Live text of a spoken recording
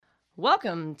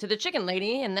Welcome to the Chicken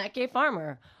Lady and That Gay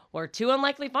Farmer, where two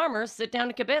unlikely farmers sit down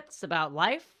to kibitz about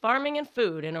life, farming, and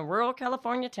food in a rural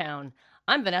California town.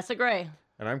 I'm Vanessa Gray.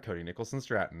 And I'm Cody Nicholson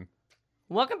Stratton.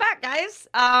 Welcome back, guys.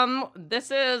 I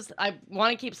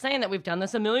want to keep saying that we've done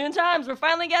this a million times. We're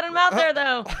finally getting them out there,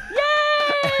 though. Yay!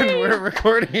 And we're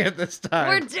recording it this time.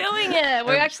 We're doing it.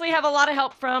 We actually have a lot of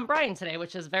help from Brian today,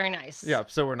 which is very nice. Yeah,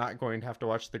 so we're not going to have to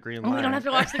watch the green line. We don't have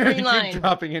to watch the green line. Keep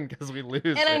dropping in because we lose.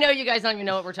 And I know you guys don't even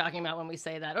know what we're talking about when we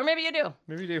say that. Or maybe you do.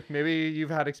 Maybe you do. Maybe you've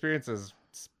had experiences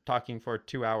talking for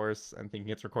 2 hours and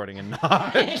thinking it's recording and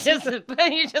not. You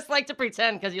just like to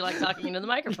pretend because you like talking into the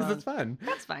microphone. Because it's fun.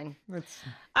 That's fine. It's...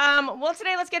 Well,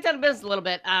 today let's get down to business a little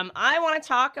bit. I want to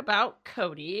talk about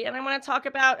Cody, and I want to talk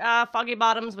about Foggy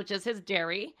Bottoms, which is his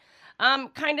dairy.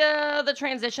 Kind of the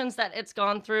transitions that it's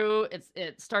gone through.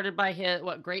 It started by his,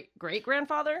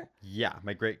 great-grandfather? Yeah,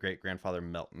 my great-great-grandfather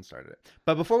Milton started it.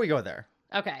 But before we go there.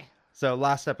 Okay. So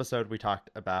last episode we talked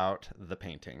about the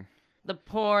painting. The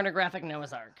pornographic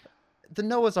Noah's Ark. The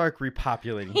Noah's Ark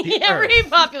repopulating the yeah, earth.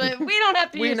 repopulate. We don't have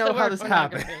to use the word We know how this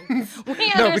pornography. happens. We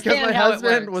understand No, because my how it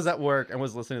husband works. was at work and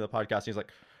was listening to the podcast. And he's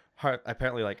like,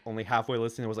 apparently like only halfway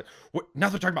listening, and was like, "What? Now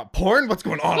they're talking about porn? What's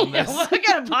going on this? What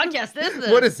kind of podcast is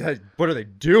this? What is that? What are they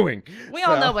doing?" We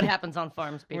all know what happens on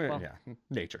farms, people. Yeah,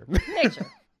 nature. Nature.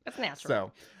 It's natural.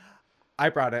 So, I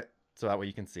brought it so that way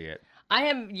you can see it. I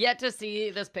have yet to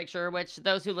see this picture, which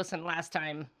those who listened last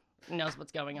time knows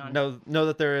what's going on. Know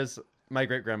that there is. My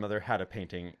great grandmother had a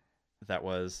painting that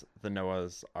was the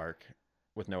Noah's Ark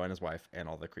with Noah and his wife and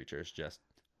all the creatures just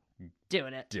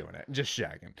doing it, just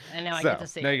shagging. And now I get to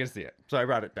see it. Now you get to see it. So I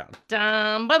brought it down.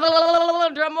 Drum roll.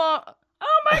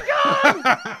 Oh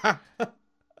my god!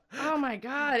 Oh my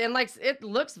god! And like it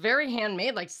looks very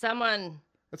handmade, like someone.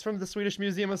 It's from the Swedish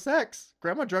Museum of Sex.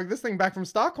 Grandma drug this thing back from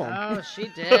Stockholm. Oh, she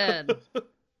did.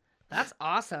 That's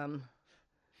awesome.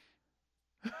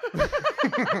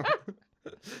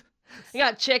 You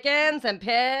got chickens and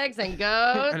pigs and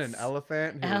goats. And an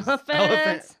elephant.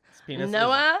 Elephants. Penis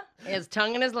Noah is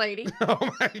tonguing his lady. Oh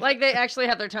my God. Like they actually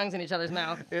have their tongues in each other's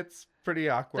mouth. It's pretty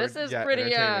awkward. This is yet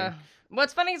pretty, entertaining.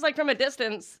 What's funny is like from a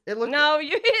distance. It looked... No,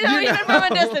 even from a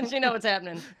distance, you know what's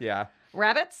happening. Yeah.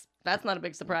 Rabbits? That's not a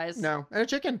big surprise. No. And a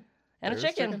chicken. And There's a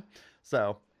chicken.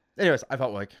 So, anyways, I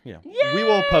felt like, Yay! we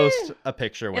will post a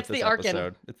picture with It's this the Arkin.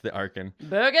 episode. It's the Arkin.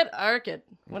 Birgit Arkin.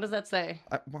 What does that say?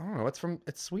 I don't know.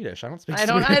 It's Swedish. I don't speak I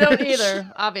Swedish. don't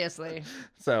either, obviously.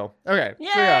 So, okay. Yay!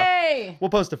 So, yeah. We'll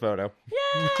post a photo.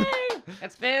 Yay!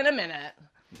 It's been a minute.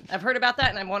 I've heard about that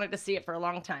and I wanted to see it for a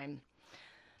long time.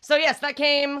 So yes, that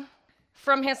came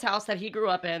from his house that he grew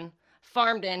up in,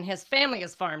 farmed in, his family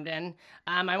is farmed in.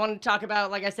 I wanted to talk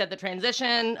about, like I said, the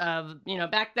transition of,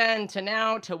 back then to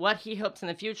now to what he hopes in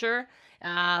the future.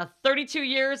 32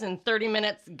 years and 30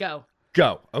 minutes, go.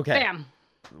 Go. Okay. Bam.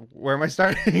 Where am I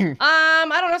starting? I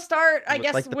don't know, start, I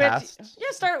guess, like the with... past?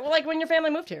 Yeah, start, like, when your family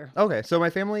moved here. Okay, so my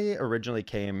family originally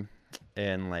came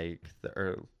in, like,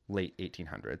 the late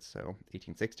 1800s, so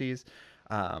 1860s.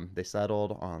 They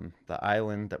settled on the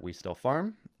island that we still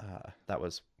farm. That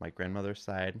was my grandmother's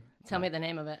side. Tell me the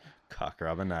name of it. Cock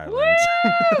Robin Island. Woo!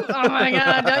 Oh my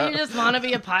god, don't you just want to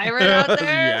be a pirate out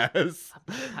there? Yes.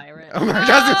 Pirate. Oh my god,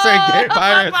 I was gonna say gay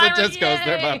pirates. Pirate, It just goes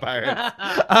there yay! by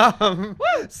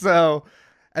pirates. So,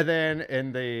 and then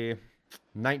in the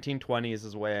 1920s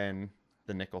is when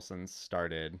the Nicholsons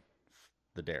started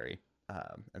the dairy.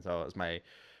 And so it was my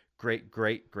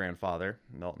great-great-grandfather,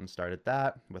 Milton, started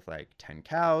that with like 10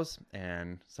 cows.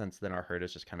 And since then, our herd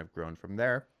has just kind of grown from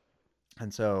there.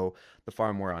 And so the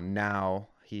farm we're on now,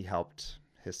 he helped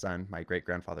his son, my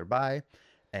great-grandfather, buy.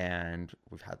 And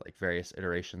we've had like various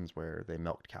iterations where they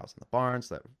milked cows in the barn.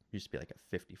 So that used to be like a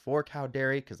 54 cow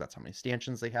dairy because that's how many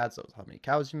stanchions they had. So it was how many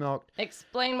cows you milked.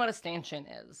 Explain what a stanchion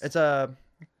is. It's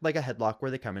like a headlock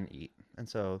where they come and eat. And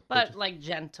so, but like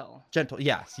gentle. Gentle,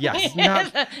 yes. Not,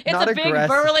 it's not a big aggressive.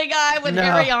 burly guy with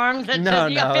hairy arms. That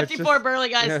you got 54 burly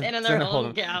guys standing there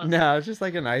holding cows. No, it's just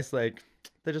like a nice, like,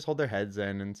 they just hold their heads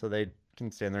in, and so they can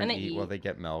stand there and they eat eat while they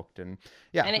get milked. And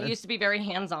yeah. And it used to be very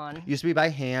hands-on. Used to be by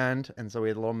hand, and so we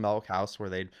had a little milk house where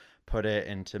they'd put it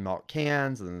into milk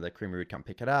cans, and then the creamery would come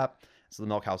pick it up. So the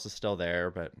milk house is still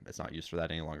there, but it's not used for that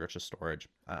any longer. It's just storage.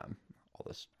 All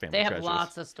this family They have treasures.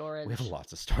 lots of storage. We have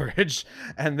lots of storage.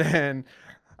 And then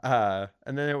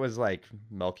it was like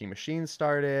milking machines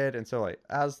started. And so like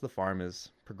as the farm has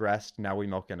progressed, now we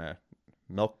milk in a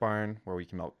milk barn where we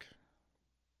can milk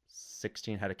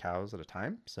 16 head of cows at a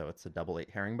time. So it's a double 8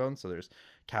 herringbone. So there's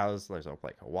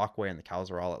like a walkway and the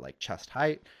cows are all at like chest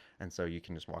height. And so you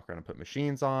can just walk around and put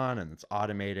machines on and it's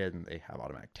automated and they have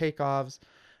automatic takeoffs.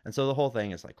 And so the whole thing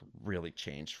is like really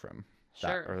changed from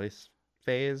that early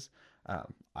phase.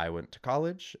 I went to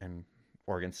college in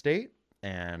Oregon State,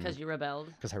 and Because you rebelled.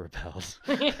 because I rebelled.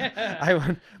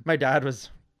 Yeah. My dad was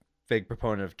big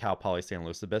proponent of Cal Poly San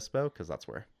Luis Obispo because that's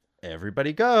where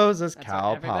everybody goes is That's Cal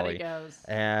where everybody Poly. goes.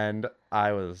 And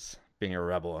I was being a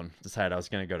rebel and decided I was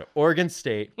going to go to Oregon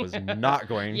State, was not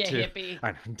going Yeah, to... hippie.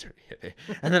 I know, dirty hippie.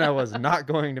 And then I was not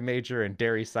going to major in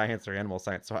dairy science or animal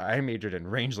science, so I majored in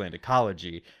rangeland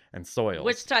ecology and soils.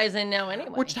 Which ties in now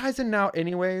anyway. Which ties in now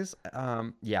anyways.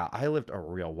 Yeah, I lived a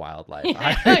real wild life.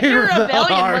 Your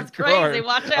rebellion was crazy.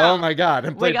 Watch out. Oh my God.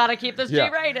 And We played, got to keep this yeah.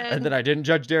 G-rated. And then I didn't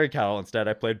judge dairy cattle. Instead,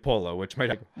 I played polo, which I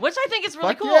think is really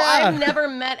Fuck cool. yeah. I've never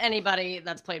met anybody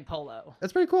that's played polo.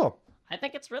 It's pretty cool. I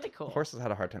think it's really cool. Horses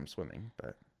had a hard time swimming,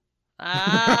 but...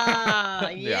 Ah,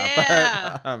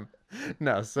 yeah. But,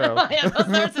 no, so... Yeah, those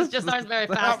horses just aren't very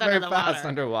They're fast not very under the fast water.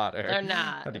 underwater. They're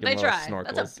not. Had to get They one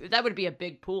of those try. snorkels. That would be a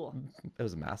big pool. It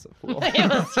was a massive pool. It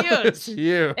was huge. It's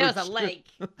huge. It was a lake.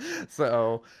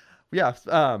 So, yeah.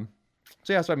 So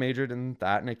I majored in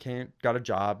that, and I got a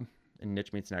job in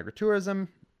niche meats and agritourism,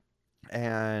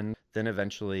 and then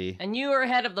eventually... And you were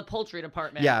head of the poultry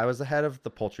department. Yeah, I was the head of the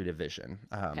poultry division.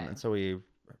 Okay. And so we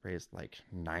raised like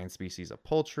 9 species of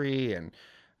poultry, and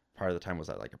part of the time was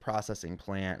at like a processing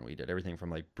plant. And we did everything from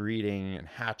like breeding and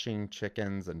hatching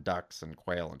chickens and ducks and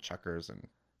quail and chuckers and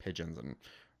pigeons, and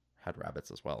had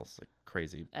rabbits as well. It's like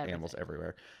crazy animals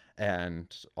everywhere.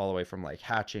 And all the way from like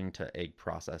hatching to egg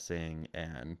processing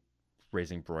and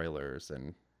raising broilers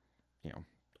and,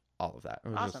 all of that. It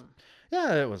was Awesome.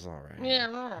 it was all right.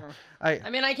 Yeah.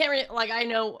 I mean, I can't I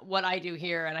know what I do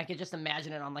here, and I could just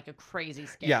imagine it on like a crazy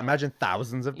scale. Yeah, imagine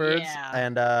thousands of birds. Yeah.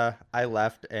 And I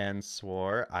left and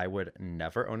swore I would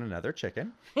never own another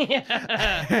chicken.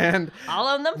 Yeah. And I'll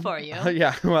own them for you.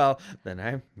 yeah, well, then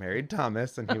I married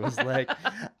Thomas, and he was like,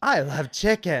 I love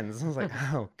chickens. I was like,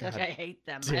 oh, God. Which I hate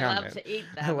them. damn I love it. to eat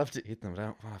them. I love to eat them, but I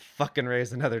don't want to fucking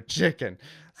raise another chicken.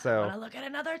 I So want to look at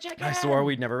another chicken. I swore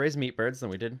we'd never raise meat birds. Then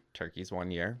we did turkeys one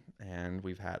year, and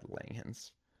we've had laying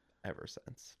hens ever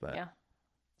since. But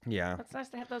yeah, That's nice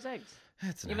to have those eggs.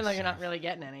 it's Even nice though you're to not really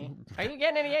getting any. Are you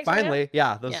getting any eggs? now? Finally,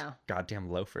 yeah, those Yeah. goddamn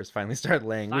loafers finally started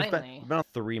laying. Finally. We've been on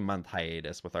a 3-month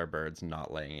hiatus with our birds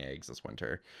not laying eggs this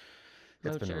winter.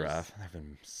 It's been Moochers. rough. They've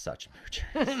been such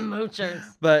moochers. Moochers.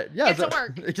 But yeah, Get to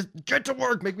work. Just get to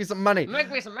work. Make me some money. Make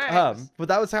me some eggs. But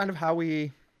that was kind of how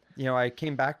we, I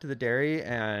came back to the dairy,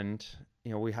 and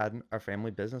we had our family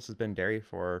business has been dairy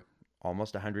for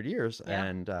almost 100 years, Yeah.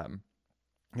 and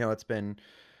it's been,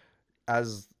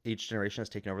 as each generation has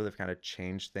taken over, they've kind of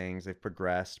changed things. They've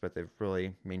progressed, but they've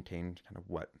really maintained kind of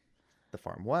what the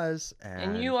farm was.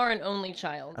 And you are an only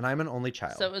child. And I'm an only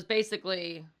child. So it was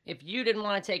basically, if you didn't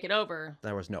want to take it over,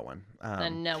 There was no one.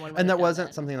 then no one would And that have done wasn't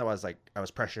that. something that was like I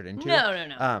was pressured into.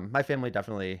 No. My family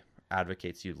definitely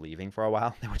advocates you leaving for a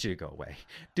while. They want you to go away.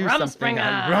 Do Rumspringa. something.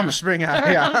 Rumspringa.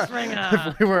 Yeah. Rumspringa.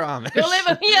 If we were Amish. Go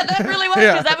live. Yeah, that really was,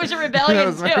 because that was your rebellion That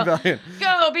was too. my rebellion.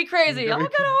 Go, be crazy. Go I'll be- go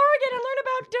to Oregon and learn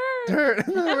about dirt.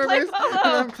 And then we'll Play raise- polo.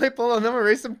 and then play polo, and then we'll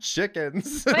raise some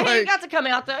chickens. But hey, you Like, got to come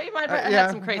out though. You might have yeah,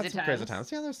 had some crazy had times. Crazy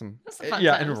times. Yeah, there's some. There's some fun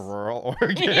yeah, times. in rural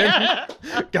Oregon. Yeah.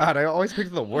 God, I always pick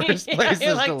the worst Yeah, places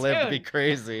you're like, to live to be dude.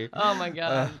 crazy. Oh my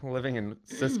god. Living in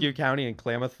Siskiyou County and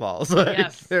Klamath Falls. Like,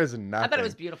 Yes. There's nothing. I bet it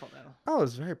was beautiful though. Oh, it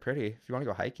was very pretty. If you want to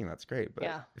go hiking, that's great. But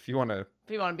Yeah. if you want to If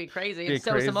you want to be crazy be and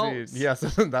sow crazy, some oats. yes,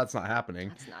 that's not happening.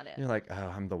 That's not it. You're like, oh,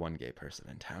 I'm the one gay person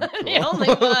in town. The Cool. only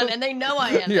one, and they know I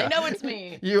am. Yeah. They know it's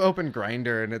me. You open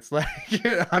Grinder, and it's like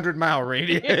a 100-mile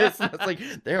radius. Yeah. And it's like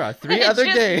there are 3 It's other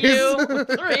just gays. You,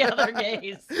 3 other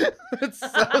gays. It's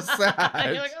so sad.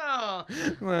 You're like, oh,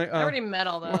 Like, I already met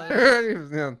all those.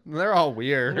 they're all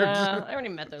weird. Yeah, I already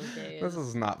met those gays. This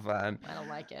is not fun. I don't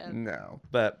like it. No,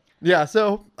 but yeah.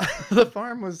 So the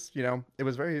farm was, it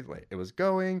was very like it was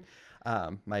going.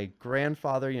 My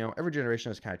grandfather, every generation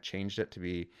has kind of changed it to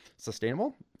be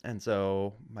sustainable, and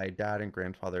so my dad and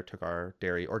grandfather took our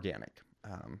dairy organic.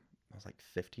 It was like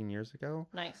 15 years ago.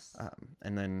 Nice.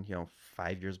 And then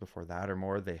 5 years before that or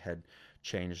more, they had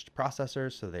changed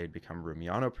processors, so they'd become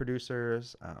Rumiano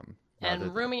producers. And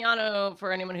Rumiano,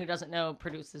 for anyone who doesn't know,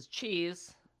 produces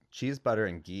cheese cheese, butter,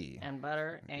 and ghee. and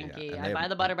butter and Yeah, ghee. and I they buy have-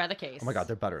 the butter by the case. Oh my God,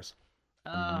 their butter's Oh,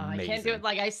 I can't do amazing. it.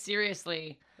 Like, I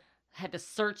seriously had to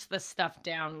search this stuff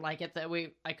down. Like,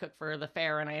 I cook for the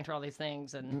fair and I enter all these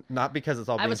things, and Not because it's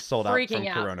all I being was sold out from freaking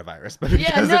out. coronavirus, but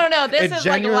yeah, because no. This it is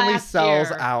genuinely like last sells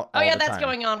year. out. Oh all yeah, the that's time.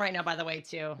 going on right now, by the way,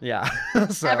 too. Yeah,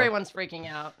 so. Everyone's freaking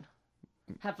out.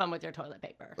 Have fun with your toilet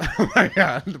paper. Oh my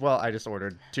God. Well, I just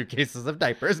ordered 2 cases of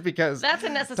diapers because That's a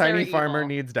necessary Tiny Farmer evil.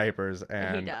 needs diapers, He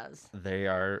and does. they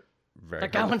are very.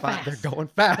 They're hard to going find. fast. They're going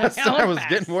fast. They're going I was fast.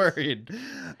 getting worried.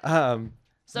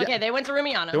 So, okay, they went to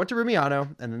Rumiano. They went to Rumiano,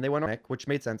 and then they went organic, which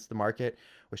made sense. The market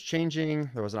was changing.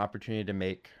 There was an opportunity to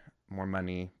make more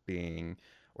money being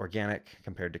organic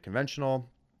compared to conventional.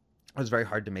 It was very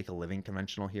hard to make a living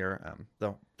conventional here.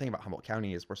 The thing about Humboldt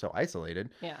County is we're so isolated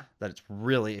that it's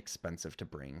really expensive to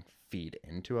bring feed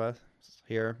into us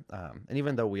here. And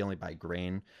even though we only buy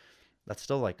grain, that's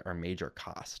still like our major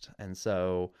cost. And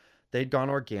so they'd gone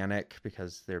organic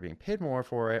because they were being paid more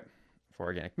for it, for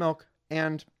organic milk,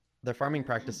 and their farming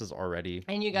practices already.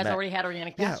 And you guys already had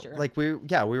organic pasture. We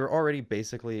were already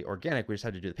basically organic. We just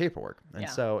had to do the paperwork. And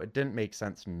so it didn't make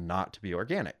sense not to be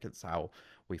organic. It's how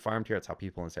we farmed here. It's how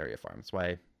people in this area farm. That's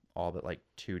why all but like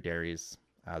 2 dairies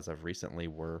as of recently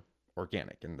were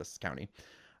organic in this county.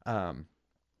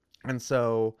 And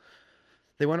so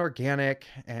they went organic,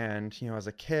 and, you know, as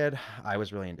a kid, I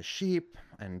was really into sheep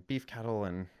and beef cattle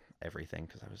and everything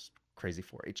because I was crazy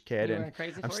 4-H kid, and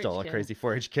I'm still a crazy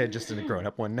 4-H kid, just in a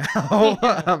grown-up one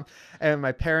now. And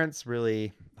my parents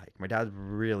really, like, my dad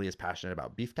really is passionate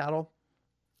about beef cattle,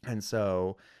 and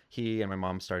so he and my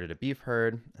mom started a beef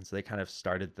herd, and so they kind of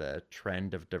started the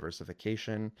trend of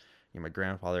diversification. You know, my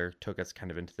grandfather took us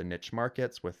kind of into the niche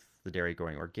markets with the dairy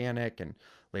going organic, and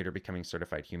later becoming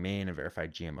certified humane and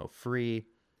verified GMO free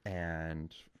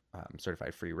and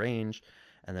certified free range.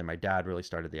 And then my dad really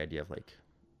started the idea of like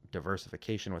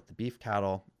diversification with the beef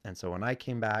cattle. And so when I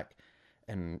came back,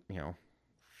 and, you know,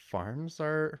 farms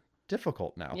are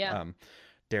difficult now.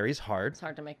 Dairy's hard. It's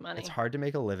hard to make money. It's hard to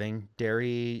make a living.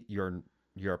 Dairy, you're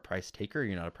a price taker.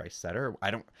 You're not a price setter.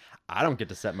 I don't get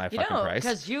to set my fucking price.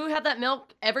 Because you have that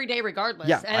milk every day regardless.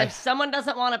 Yeah, and if someone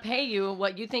doesn't want to pay you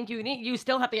what you think you need, you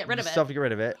still have to get rid of it. You still have to get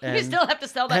rid of it. And, you still have to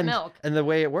sell that milk. And the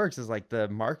way it works is like the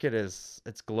market it's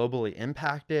globally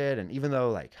impacted. And even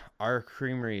though like our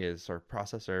creamery or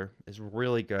processor is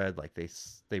really good, like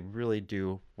they really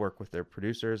do work with their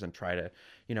producers and try to,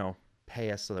 you know,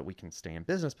 pay us so that we can stay in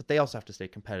business, but they also have to stay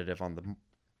competitive on the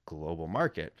global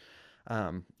market.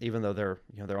 Even though they're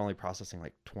only processing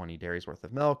like 20 dairies worth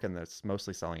of milk, and that's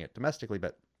mostly selling it domestically,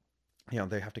 but, you know,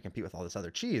 they have to compete with all this other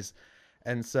cheese.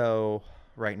 And so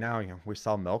right now, you know, we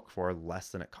sell milk for less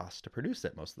than it costs to produce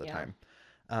it most of the time.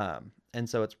 And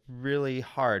so it's really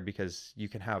hard because you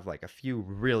can have like a few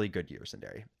really good years in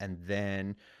dairy, and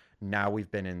then now we've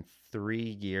been in 3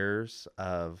 years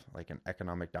of like an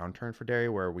economic downturn for dairy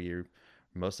where we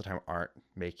most of the time aren't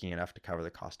making enough to cover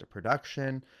the cost of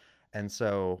production. And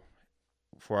so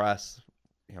for us,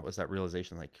 you know, it was that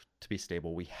realization, like, to be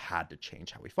stable, we had to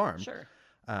change how we farm. Sure.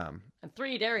 And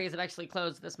 3 dairies have actually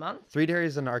closed this month. 3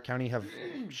 dairies in our county have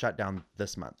shut down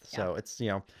this month. So it's, you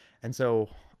know, and so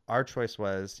our choice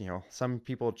was, you know, some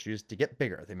people choose to get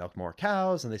bigger. They milk more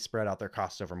cows and they spread out their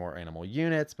costs over more animal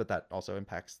units, but that also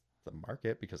impacts the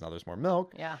market because now there's more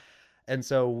milk. Yeah. And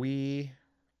so we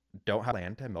don't have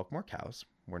land to milk more cows.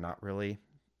 We're not really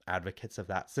advocates of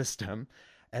that system.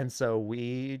 And so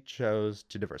we chose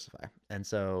to diversify. And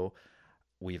so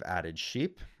we've added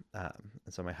sheep. And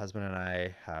so my husband and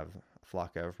I have a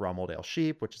flock of Rommeldale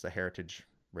sheep, which is a heritage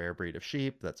rare breed of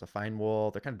sheep. That's a fine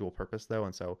wool. They're kind of dual purpose though.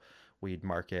 And so we'd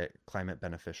market climate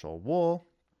beneficial wool.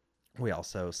 We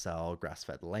also sell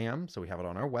grass-fed lamb. So we have it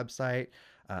on our website.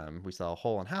 We sell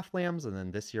whole and half lambs. And then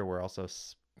this year we're also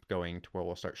going to where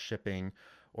we'll start shipping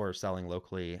or selling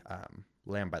locally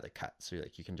lamb by the cut. So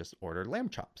like you can just order lamb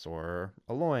chops or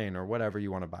a loin or whatever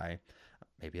you want to buy.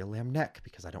 Maybe a lamb neck,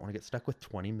 because I don't want to get stuck with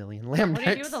 20 million lamb necks. What do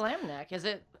you do with the lamb neck? Is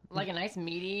it like a nice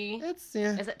meaty? Is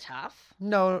it tough?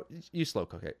 No, you slow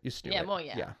cook it. You stew it.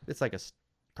 Yeah. It's like a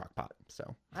crock pot.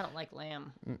 So I don't like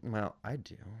lamb. Well, I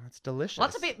do. It's delicious.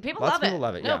 Lots of people Lots love of people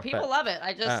love it. No, people love it.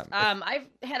 I just I've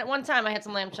had it one time. I had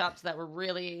some lamb chops that were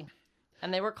really.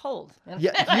 And they were cold. And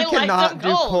you cannot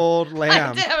do cold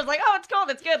lamb. I was like, oh, it's cold.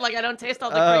 It's good. Like, I don't taste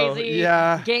all the crazy,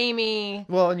 gamey.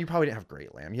 Well, and you probably didn't have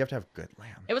great lamb. You have to have good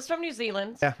lamb. It was from New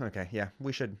Zealand. Yeah, okay, yeah.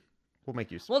 We'll make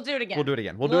use. We'll do it again. We'll do it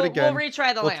again. We'll do it again. We'll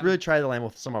retry the lamb. We'll really try the lamb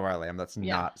with some of our lamb that's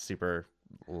not super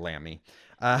lammy.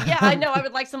 Yeah, I know. I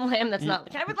would like some lamb that's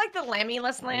not. I would like the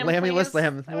lammy-less lamb. Lammy-less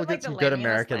lamb. We'll get some good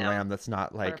American lamb that's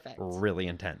not like really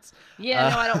intense. Yeah,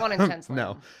 no, I don't want intense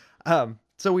lamb. No.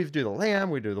 So we do the lamb,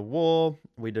 we do the wool,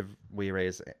 we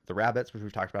raise the rabbits, which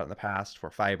we've talked about in the past, for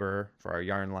fiber, for our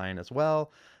yarn line as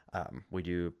well. We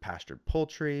do pastured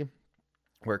poultry.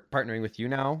 We're partnering with you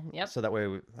now, so that way,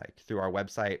 like through our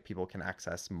website, people can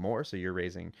access more. So you're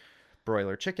raising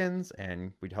broiler chickens,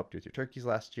 and we helped you with your turkeys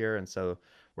last year, and so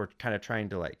we're kind of trying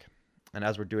to and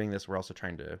as we're doing this, we're also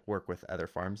trying to work with other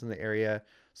farms in the area,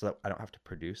 so that I don't have to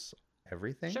produce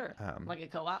everything. Sure, like a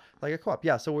co-op. Like a co-op,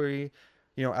 yeah. So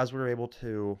as we're able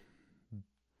to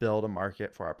build a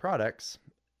market for our products,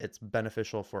 it's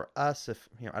beneficial for us if,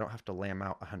 I don't have to lamb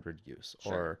out 100 ewes,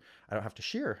 Sure. or I don't have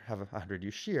to have 100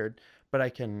 ewes sheared, but I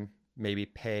can maybe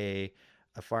pay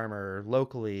a farmer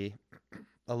locally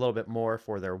a little bit more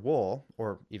for their wool,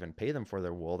 or even pay them for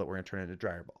their wool that we're going to turn into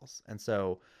dryer balls. And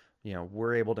so,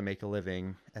 we're able to make a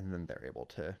living, and then they're able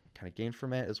to kind of gain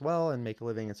from it as well and make a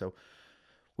living. And so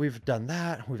we've done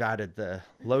that. We've added the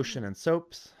lotion and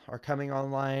soaps are coming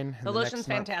online. The lotion's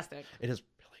fantastic. It is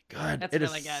really good. That's It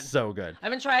really is good. so good. I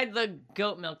haven't tried the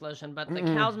goat milk lotion, but the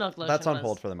cow's milk lotion. That's on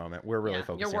hold for the moment. We're really you're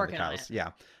focusing on the working on cows. it.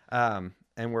 Yeah.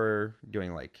 And we're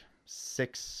doing like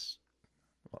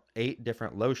 8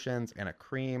 different lotions and a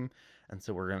cream. And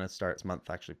so we're going to start this month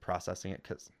actually processing it,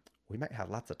 because we might have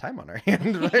lots of time on our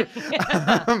hand.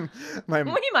 Right?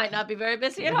 We might not be very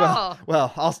busy at all.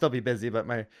 Well, I'll still be busy, but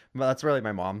that's really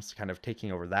my mom's kind of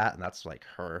taking over that. And that's like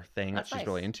her thing that she's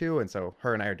really into. And so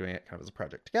her and I are doing it kind of as a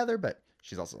project together, but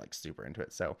she's also like super into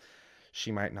it. So she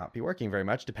might not be working very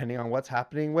much depending on what's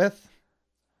happening with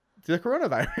the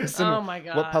coronavirus and my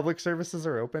God. what public services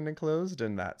are open and closed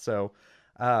and that. So,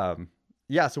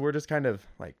 yeah, so we're just kind of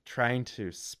like trying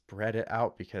to spread it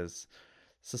out, because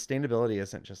sustainability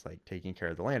isn't just like taking care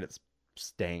of the land. It's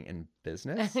staying in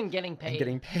business and getting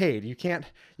paid. You can't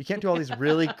do all these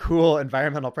really cool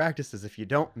environmental practices if you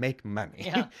don't make money.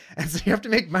 Yeah. And so you have to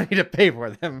make money to pay for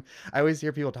them. I always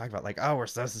hear people talk about like, oh, we're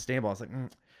so sustainable. I was like,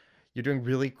 you're doing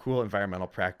really cool environmental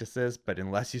practices, but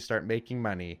unless you start making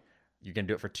money, you can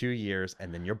do it for 2 years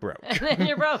and then you're broke. And then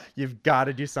you're broke. You've got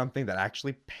to do something that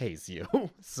actually pays you.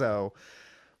 So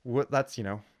that's,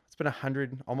 it's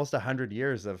been almost 100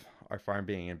 years of our farm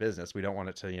being in business. We don't want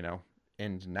it to,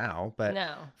 end now, but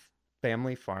No.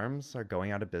 family farms are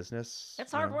going out of business.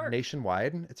 It's hard work.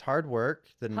 Nationwide. It's hard work.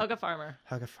 Hug a farmer.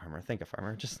 Hug a farmer. Think a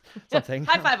farmer. Just something.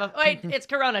 High five him. Wait, it's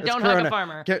Corona. It's Don't Corona. hug a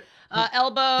farmer.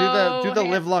 Elbow. Elbow. Do the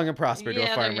live long and prosper to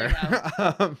a There you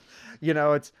farmer.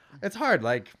 It's hard.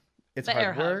 Like, it's The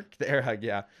air hard hug. work. The air hug.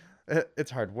 Yeah. It's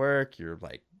hard work. You're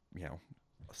like,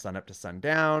 sun up to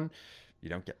sundown. You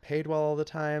don't get paid well all the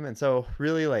time. And so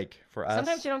really, like, for us,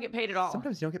 Sometimes you don't get paid at all.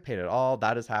 Sometimes you don't get paid at all.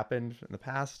 That has happened in the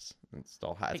past. It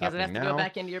still has Because it has happening to now. go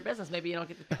back into your business. Maybe you don't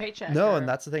get the paycheck. No, or... and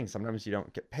that's the thing. Sometimes you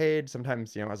don't get paid.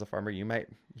 Sometimes, as a farmer,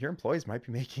 your employees might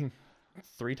be making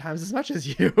 3 times as much as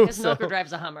you. His milker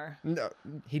drives a Hummer. No,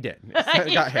 he did.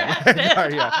 He Got him. crashed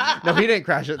it. Yeah. No, he didn't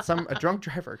crash it. A drunk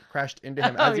driver crashed into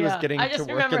him as he was getting I to just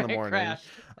work in remember the it morning. crashed.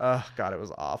 Oh, God, it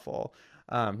was awful.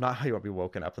 Not how you want to be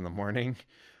woken up in the morning,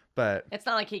 but It's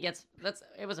not like he gets.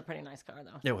 It was a pretty nice car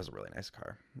though. it was a really nice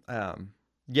car.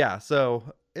 Yeah, so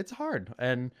it's hard.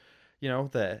 And,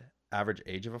 the average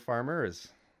age of a farmer is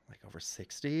like over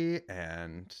 60,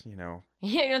 and, Yeah,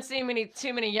 you don't see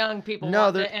too many young people No,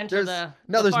 want to enter there's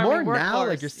more farming now. workforce.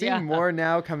 Like, you're seeing more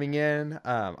now coming in.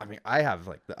 I have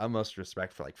like the utmost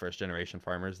respect for like first generation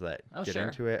farmers that get sure.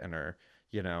 into it and are,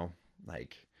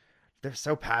 like, they're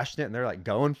so passionate and they're like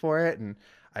going for it. And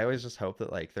I always just hope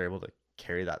that like they're able to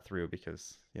carry that through,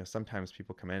 because sometimes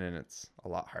people come in and it's a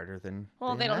lot harder than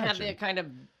they don't have the imagine. kind of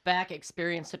back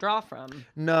experience to draw from.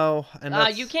 No, and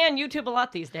You can YouTube a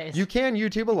lot these days. You can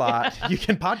YouTube a lot. You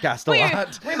can podcast a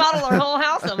lot. We model our whole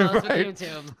house almost Right. with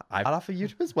YouTube. I got off of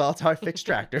YouTube as well. It's how I fix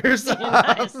tractors.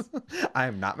 Nice.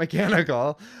 I'm not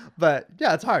mechanical, but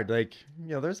yeah, it's hard. Like,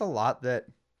 there's a lot that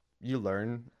you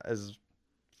learn as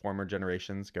former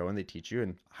generations go and they teach you,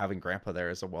 and having Grandpa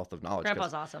there is a wealth of knowledge.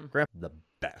 Grandpa's awesome. Grandpa, the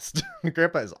best.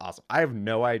 Grandpa is awesome. I have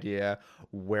no idea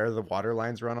where the water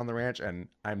lines run on the ranch, and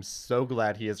I'm so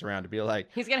glad he is around to be like,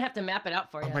 He's gonna have to map it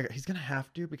out for you. oh my God, he's gonna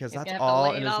have to, because He's that's gonna have to all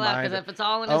lay in it his all out, mind. 'cause if it's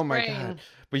all in his Oh my brain, God.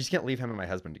 But you just can't leave him and my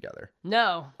husband together.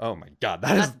 no, Oh my God,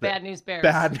 that's is bad news bears.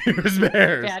 bad news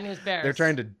bears. Bad news bears. They're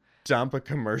trying to dump a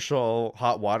commercial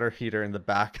hot water heater in the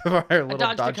back of our little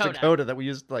Dodge Dodge Dakota. Dakota that we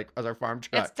used like as our farm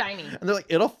truck. It's tiny. And they're like,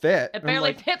 it'll fit. It And I'm barely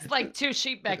like, fits like 2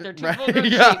 sheep back there, 2 right? full-grown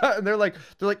Yeah, sheep. and they're like,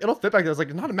 it'll fit back there. It's like,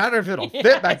 it's not a matter if it'll Yeah,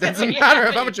 fit back there. It's a it's matter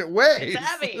of how heavy. much it weighs. It's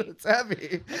heavy. It's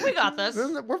heavy. We got this.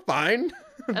 We're fine.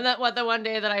 And the one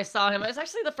day that I saw him, it was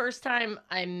actually the first time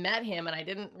I met him, and I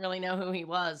didn't really know who he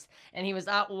was. And he was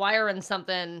out wiring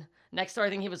something next door. I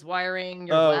think he was wiring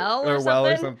your well or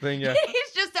something. Yeah.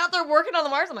 He's just out there working on the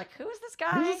wires. I'm like, who is this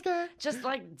guy? Who's this guy? Just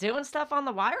like doing stuff on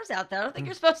the wires out there. I don't think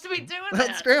you're supposed to be doing that.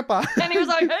 That's Grandpa. And he was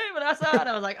like, hey, Vanessa. And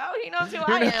I was like, oh, he knows who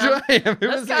I Who knows am. who I am? Who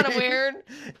That's is kind of he? weird.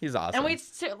 He's awesome.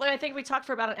 And I think we talked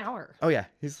for about an hour. Oh yeah,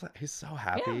 he's so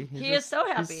happy. Yeah, he is so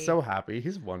happy. He's so happy.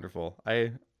 He's wonderful.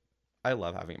 I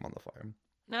love having him on the farm.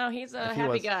 No, he's a If he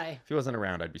happy was- guy. If he wasn't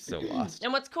around, I'd be so lost.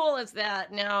 And what's cool is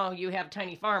that now you have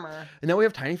Tiny Farmer. And then we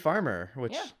have Tiny Farmer,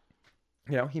 which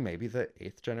Yeah. he may be the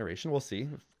 8th generation. We'll see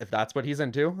if that's what he's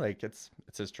into. Like it's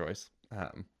his choice.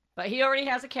 But But he already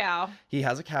has a cow. He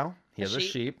has a cow. He has a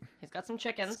sheep. He's got some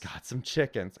chickens. He's got some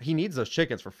chickens. He needs those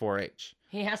chickens for 4-H.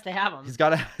 He has to have them. He's got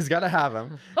to have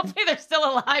them. Hopefully they're still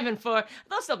alive in 4.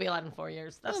 They'll still be alive in 4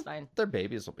 years. That's fine. Their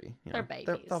babies will be. They're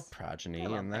babies. They'll progeny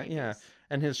and that. babies. Yeah.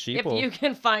 And his sheep If you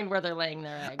can find where they're laying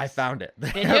their eggs. I found it.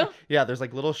 Did you? Yeah, there's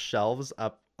like little shelves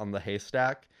up on the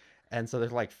haystack. And so they're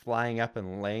like flying up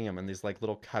and laying them in these like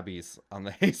little cubbies on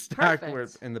the haystack where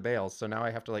it's in the bales. So now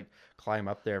I have to like climb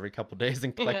up there every couple days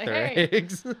and collect their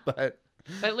eggs. But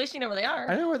at least you know where they are.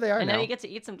 I know where they are and now. now you get to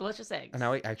eat some delicious eggs. And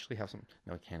now we actually have some.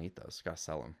 No, we can't eat those. Gotta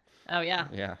sell them. Oh, yeah.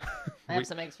 Yeah. I have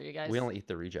some eggs for you guys. We only eat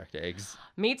the reject eggs.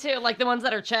 Me too. Like the ones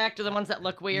that are checked or the ones that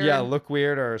look weird. Yeah, look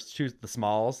weird or choose the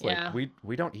smalls. Like Yeah.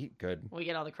 we don't eat good. We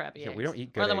get all the crappy eggs. We don't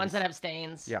eat good Or the eggs. ones that have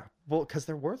stains. Yeah. Well, because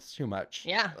they're worth too much.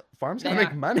 Yeah. Farms They gotta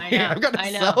make are. money. I know. I've got to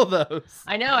I know. sell those.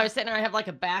 I know. I was sitting there. I have like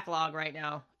a backlog right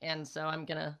now. And so I'm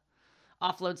going to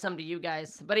offload some to you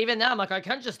guys. But even now, I'm like, I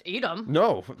can't just eat them.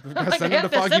 No, we gotta Like, send I them to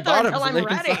have to Foggy sit there Bottom until so I'm they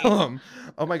ready. can sell them.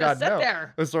 Oh my God, sit no!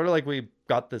 there. It was sort of like we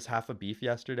got this half a beef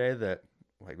yesterday that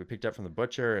like we picked up from the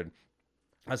butcher, and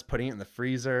I was putting it in the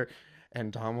freezer,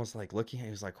 and Tom was like looking at it.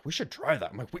 He was like, "We should try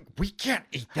that." I'm like, "We can't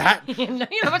eat that." You know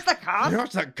how much that costs? You know how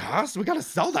much that costs? We gotta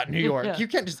sell that in New York. Yeah. You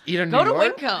can't just eat in Go New to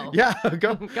York. Winco. Yeah,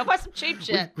 go. Go buy some cheap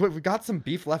shit. We got some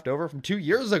beef left over from 2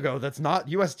 years ago. That's not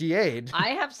USDA'd. I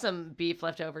have some beef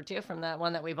left over too from that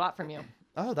one that we bought from you.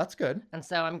 Oh, that's good. And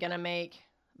so I'm going to make.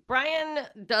 Brian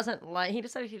doesn't like. He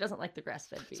decided he doesn't like the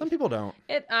grass-fed beef. Some people don't.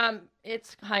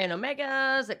 It's high in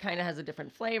omegas. It kind of has a different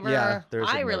flavor. Yeah, there's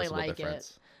a I really noticeable like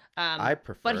difference. it. I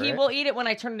prefer But he it. will eat it when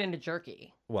I turn it into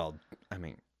jerky. Well, I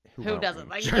mean, Who won't doesn't eat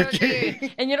like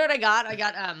jerky? And you know what I got? I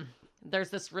got there's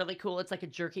this really cool. It's like a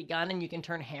jerky gun, and you can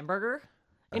turn hamburger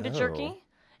into jerky,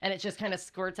 and it just kind of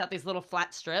squirts out these little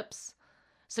flat strips.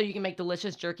 So you can make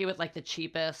delicious jerky with like the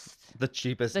cheapest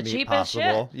meat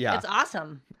possible. Shit. Yeah. It's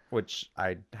awesome. Which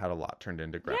I had a lot turned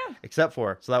into ground. Yeah. Except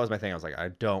for, so that was my thing. I was like, I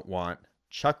don't want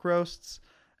chuck roasts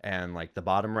and like the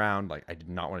bottom round. Like I did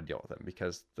not want to deal with them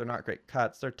because they're not great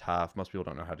cuts. They're tough. Most people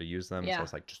don't know how to use them. Yeah. So I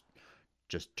was like,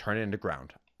 just turn it into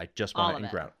ground. I just want it in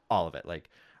ground. All of it. Like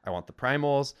I want the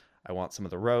primals. I want some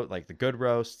of the like the good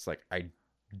roasts. Like I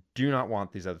do not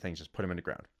want these other things. Just put them into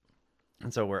ground.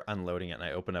 And so we're unloading it, and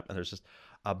I open up, and there's just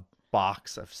a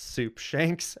box of soup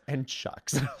shanks and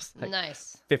chucks. I was like,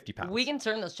 Nice. 50 pounds. We can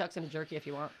turn those chucks into jerky if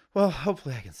you want. Well,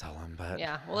 hopefully I can sell them, but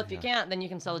Yeah. Well, if you can't, then you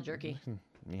can sell the jerky.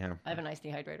 yeah. I have a nice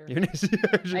dehydrator.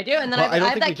 I I do, and then I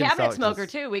have that cabinet smoker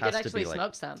too. We could actually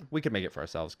smoke some. We could make it for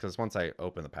ourselves because once I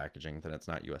open the packaging, then it's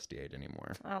not USDA'd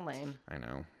anymore. Oh, lame. I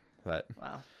know, but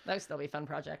Wow, that would still be a fun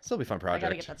project. still be a fun project. I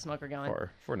gotta get that smoker going.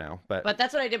 For now, but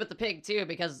that's what I did with the pig too,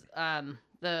 because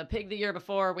the pig the year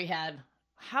before we had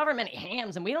however many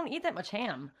hams, and we don't eat that much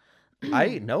ham. I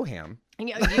eat no ham.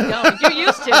 You don't. You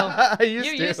used to. I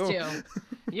used to.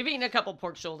 You've eaten a couple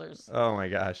pork shoulders. Oh my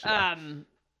gosh. Yeah.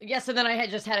 Yeah. So then I had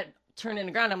just had it turned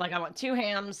into ground. I'm like, I want 2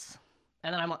 hams,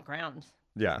 and then I want ground.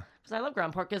 Yeah. Because I love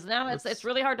ground pork. Because now it's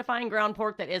really hard to find ground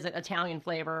pork that isn't Italian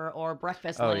flavor or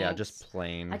breakfast. Oh links. yeah, just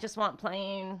plain. I just want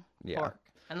plain pork,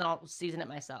 and then I'll season it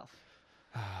myself.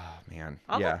 Oh man.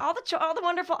 All the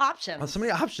wonderful options. Oh, so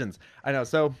many options. I know.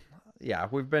 So yeah,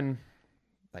 we've been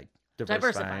like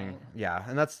diversifying. Yeah,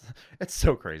 and it's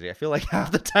so crazy. I feel like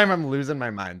half the time I'm losing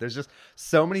my mind. There's just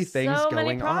so many things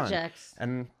going on.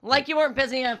 And like you weren't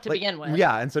busy enough to begin with.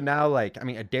 Yeah, and so now like I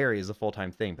mean a dairy is a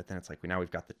full-time thing, but then it's like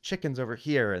we've got the chickens over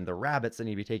here and the rabbits that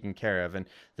need to be taken care of and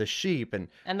the sheep and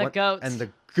the goats. And the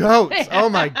goats. Oh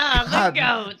my God. The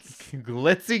goats.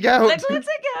 Glitzy goats. The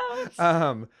glitzy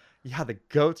goats. Yeah, the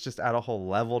goats just add a whole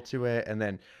level to it, and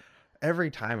then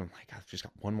every time I'm like, I've just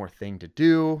got one more thing to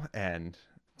do, and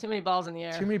too many balls in the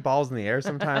air. Too many balls in the air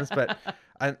sometimes, but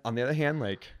on the other hand,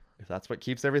 like if that's what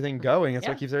keeps everything going, that's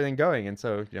what keeps everything going. And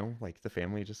so, like the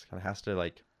family just kind of has to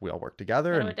like we all work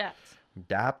together and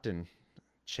adapt and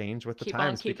change with the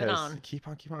times keep on keep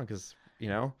on because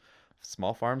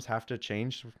small farms have to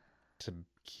change to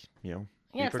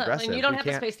be progressive. And you don't have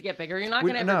the space to get bigger. You're not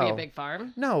going to ever be a big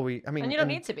farm. No, and you don't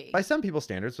need to be. By some people's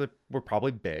standards, we're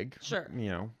probably big. Sure.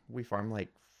 We farm like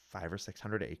 500 or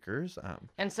 600 acres.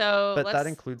 And so, but that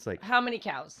includes like how many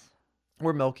cows?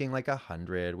 We're milking like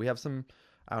 100. We have some,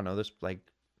 I don't know, there's like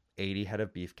 80 head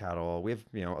of beef cattle. We have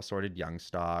assorted young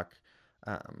stock.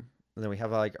 And then we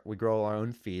have we grow our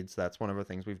own feeds. So that's one of the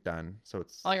things we've done. So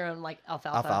it's all your own like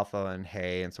alfalfa and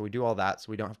hay, and so we do all that. So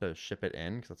we don't have to ship it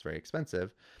in because that's very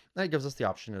expensive. And it gives us the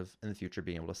option of in the future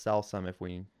being able to sell some if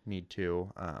we need to,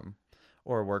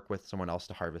 or work with someone else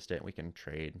to harvest it. And we can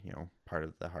trade part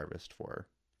of the harvest for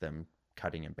them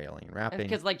cutting and baling and wrapping.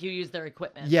 Because like you use their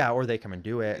equipment. Yeah, or they come and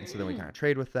do it, and so then we kind of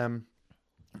trade with them.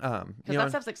 Because that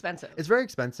stuff's expensive. It's very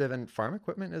expensive, and farm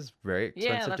equipment is very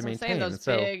expensive that's to what I'm saying. maintain. Those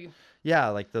So, big yeah,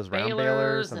 like those round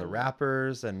balers and the and-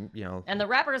 wrappers, and and the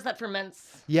wrappers that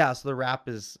ferments, yeah. So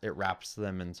the it wraps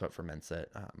them, and so it ferments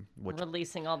it, which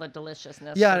releasing all the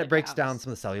deliciousness. yeah, for and the it breaks cows. down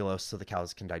some of the cellulose so the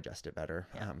cows can digest it better.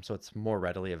 Yeah. So it's more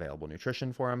readily available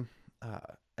nutrition for them.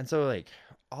 And so like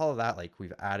all of that, like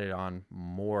we've added on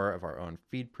more of our own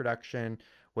feed production,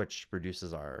 which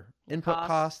reduces our input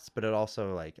costs, but it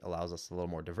also like allows us a little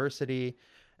more diversity,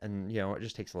 and it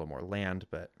just takes a little more land.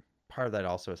 But part of that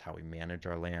also is how we manage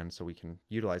our land, so we can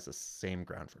utilize the same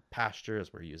ground for pasture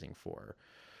as we're using for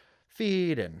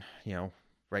feed. And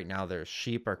right now there's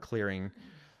sheep are clearing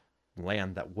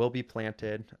land that will be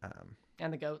planted.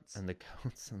 And the goats. And the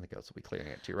goats will be clearing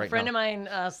it too. A friend of mine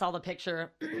saw the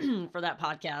picture for that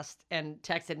podcast and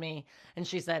texted me, and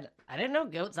she said, "I didn't know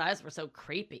goats' eyes were so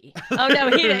creepy." Oh no,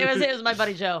 it was my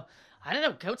buddy Joe. I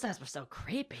didn't know goats' eyes were so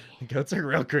creepy. Goats are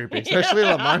real creepy, especially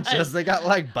La Manchas. They got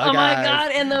like bug eyes. Oh my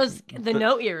god, and the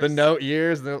note ears. The note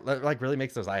ears, that like really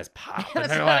makes those eyes pop. That's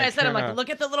what I said. I'm like, look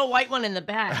at the little white one in the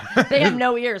back. They have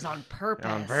no ears on purpose.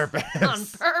 On purpose. On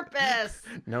purpose.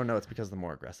 No, it's because the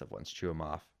more aggressive ones chew them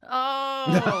off.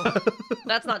 Oh,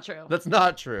 that's not true. That's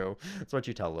not true. That's what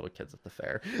you tell little kids at the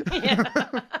fair. Yeah.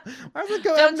 Why does it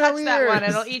go Don't no touch that ears? one.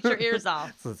 It'll eat your ears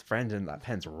off. So his friend in that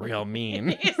pen's real mean.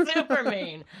 He's super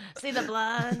mean. See the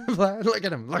blood? Look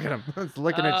at him. It's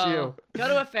looking at you. Go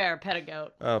to a fair, pet a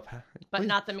goat. Oh, But please.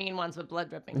 not the mean ones with blood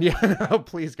dripping. Yeah, no,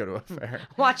 please go to a fair.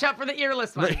 Watch out for the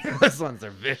earless ones. These ones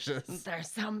are vicious. They're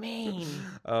so mean.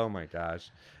 Oh my gosh.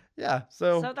 Yeah,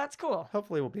 so that's cool.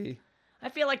 hopefully we'll be. I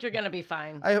feel like you're going to be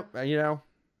fine. I hope,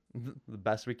 the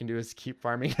best we can do is keep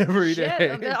farming every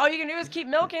day. Shit, all you can do is keep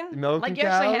milking. Milking like you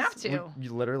actually have cows, to.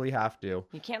 You literally have to.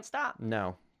 You can't stop.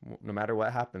 No matter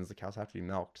what happens, the cows have to be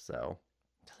milked. So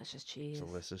delicious cheese.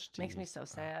 Delicious cheese. Makes me so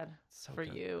sad so for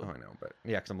good. you. Oh, I know, but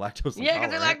yeah, because I'm lactose intolerant. Yeah,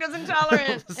 because you're lactose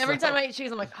intolerant. Every So- time I eat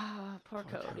cheese, I'm like, poor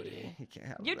Cody. He can't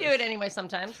have You do this. it anyway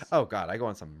sometimes. Oh God, I go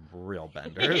on some real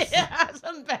benders. Yeah,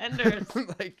 some benders.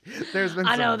 Like there's been.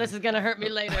 I know some- this is gonna hurt me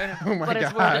later, Oh my but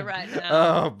it's God. worth it right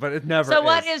now. Oh, but it never. So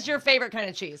what is your favorite kind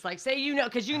of cheese? Like, say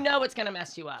because you know it's gonna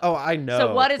mess you up. Oh, I know.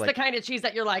 So what is like, the kind of cheese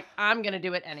that you're like, I'm gonna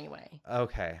do it anyway?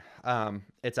 Okay.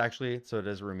 It's actually it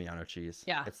is Rumiano cheese.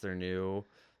 Yeah. It's their new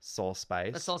Soul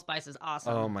Spice. The Soul Spice is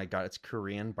awesome. Oh my God, it's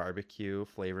Korean barbecue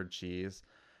flavored cheese,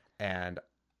 and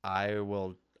I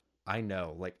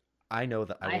know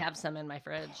that I will, have some in my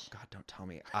fridge. God, don't tell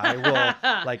me. I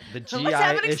will like the GI Let's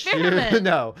have an experiment. issues.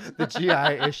 No, the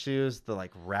GI issues, the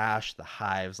like rash, the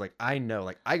hives. Like I know,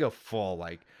 like I go full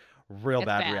like real It's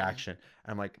bad bad. reaction.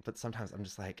 I'm like, but sometimes I'm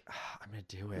just like, I'm gonna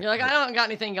do it. You're like, I don't got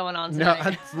anything going on No,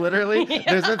 today. it's literally. Yeah,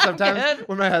 There's been I'm sometimes good.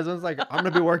 when my husband's like, I'm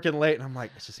gonna be working late, and I'm like,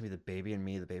 it's just gonna be the baby and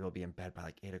me. The baby will be in bed by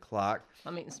like 8 o'clock.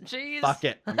 I'm eating some cheese. Fuck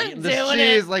it, I'm eating this doing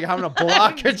cheese. it. Like I'm gonna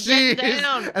block a Get cheese.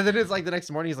 down. And then it's like the next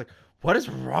morning, he's like, "What is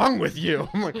wrong with you?"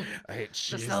 I'm like, "I ate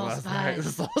cheese Soul last night. The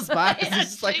Spice. Soul Spice." I had He's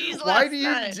just like, cheese "Why last do you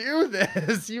night." do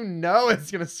this? You know it's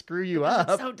gonna screw you up."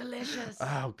 It's so delicious.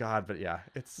 Oh God, but yeah,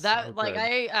 it's That so like good.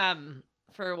 I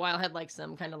for a while had like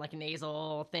some kind of like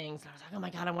nasal things. And I was like, oh my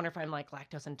God, I wonder if I'm like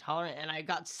lactose intolerant. And I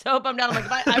got so bummed out. I'm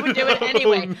like, if I would do it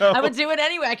anyway. No. I would do it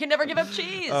anyway. I could never give up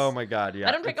cheese. Oh my God, yeah.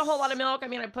 I don't drink a whole lot of milk. I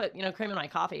mean, I put cream in my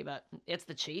coffee, but it's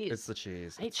the cheese. It's the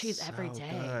cheese. I eat It's cheese every so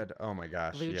day. Good. Oh my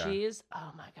gosh. Blue yeah. cheese.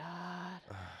 Oh my God.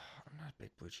 I'm not a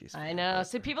big blue cheese. I fan, know. but-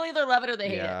 So people either love it or they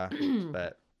hate yeah, it.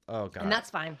 but oh God, And that's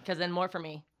fine because then more for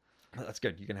me. that's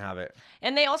good. You can have it.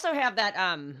 And they also have that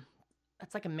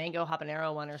it's like a mango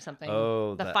habanero one or something.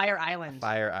 Oh, the Fire Island.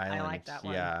 Fire Island. like that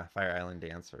one. Yeah, Fire Island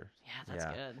Dancer. Yeah, that's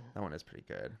good. That one is pretty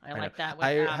good. I know. like that with,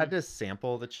 I had to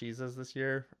sample the cheeses this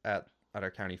year at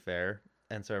our county fair,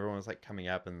 and so everyone was like coming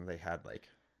up, and they had like,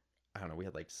 I don't know, we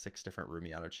had like 6 different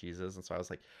Rumiano cheeses, and so I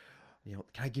was like,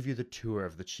 can I give you the tour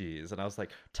of the cheese? And I was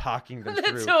like talking them The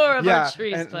through. tour of our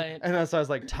cheese and, plate. And so I was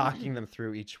like talking them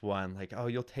through each one. Like, oh,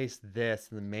 you'll taste this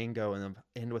and the mango and then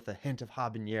end with a hint of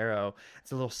habanero.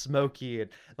 It's a little smoky.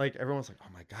 And like everyone's like, oh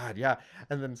my God, yeah.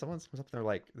 And then someone comes up and they're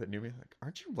like, that knew me, like,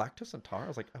 aren't you lactose intolerant? I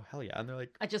was like, oh, hell yeah. And they're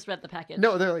like, I just read the package.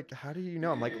 no, they're like, how do you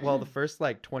know? I'm like, well, the first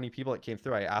like 20 people that came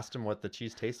through, I asked them what the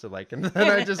cheese tasted like. And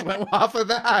then I just went off of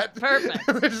that. Perfect.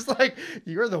 They're just like,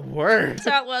 you're the worst.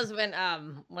 So it was when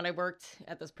I worked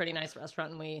at this pretty nice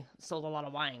restaurant and we sold a lot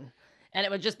of wine. And it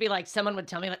would just be like someone would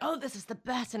tell me like, oh, this is the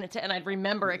best, and I'd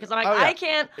remember it because I'm like, Oh, yeah. I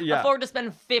can't afford to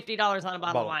spend $50 on a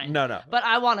bottle of wine. No. But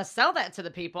I want to sell that to the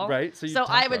people. Right, so you So talk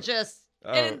I would about it. just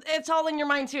And it's all in your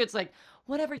mind too. It's like,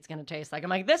 whatever it's going to taste like. I'm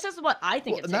like, this is what I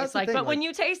think it tastes like. But when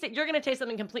you taste it, you're going to taste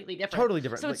something completely different. Totally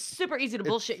different. So it's super easy to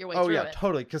bullshit your way through it. Oh, yeah,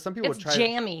 totally. Because some people would try... It's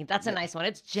jammy. That's a nice one.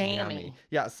 It's jammy.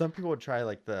 Yeah, some people would try,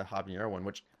 like, the habanero one,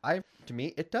 which to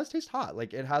me, it does taste hot.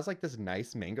 Like, it has, like, this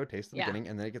nice mango taste at the beginning,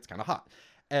 and then it gets kind of hot.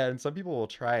 And some people will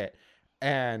try it,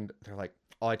 and they're like,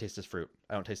 all I taste is fruit.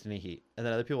 I don't taste any heat. And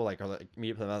then other people are like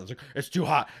immediately put them out, like, it's too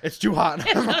hot. It's too hot.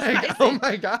 And I'm like, oh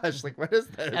my gosh, like, what is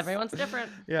this? Everyone's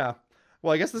different. Yeah.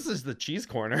 Well, I guess this is the cheese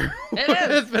corner. It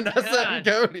is. It's Vanessa and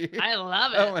Cody. I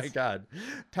love it. Oh my God.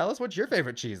 Tell us what your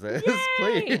favorite cheese is,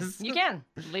 please. You can.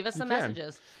 Leave us some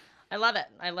messages. I love it.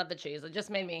 I love the cheese. It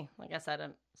just made me, like I said,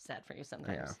 I'm sad for you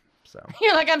sometimes. Yeah. So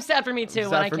you're like, I'm sad for me too.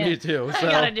 Sad for me too. So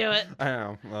I gotta do it. I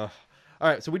know. All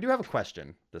right. So we do have a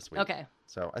question this week. Okay.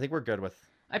 So I think we're good with...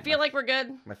 I feel like we're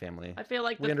good. My family. I feel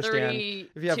like we the understand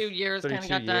 32 years kind of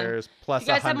got done. Plus if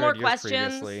you guys have more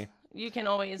questions, previously. you can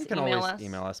always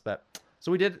email us. But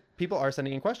so people are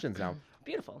sending in questions now.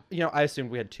 Beautiful. You know, I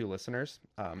assumed we had 2 listeners.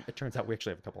 It turns out we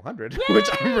actually have a couple hundred, which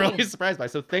I'm really surprised by.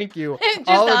 So thank you,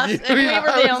 all of you. We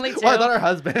were the only 2. Well, I thought our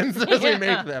husbands as we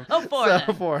make them. Oh,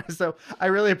 4. 4. So I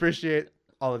really appreciate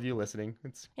all of you listening.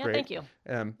 It's great. Thank you.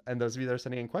 And those of you that are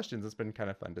sending in questions, it's been kind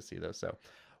of fun to see those. So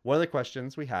one of the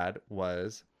questions we had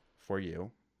was for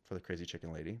you, for the crazy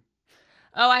chicken lady.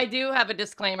 Oh, I do have a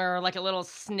disclaimer, like a little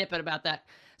snippet about that.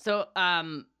 So,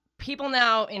 people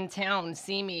now in town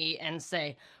see me and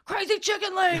say, crazy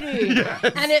chicken lady. Yes.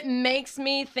 And it makes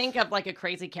me think of like a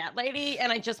crazy cat lady.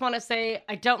 And I just want to say,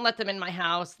 I don't let them in my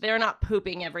house. They're not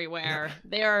pooping everywhere.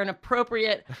 They are in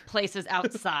appropriate places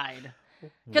outside.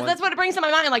 Because that's what it brings to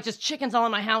my mind, like just chickens all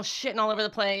in my house, shitting all over the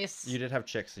place. You did have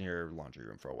chicks in your laundry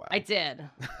room for a while. I did.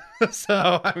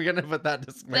 So I'm going to put that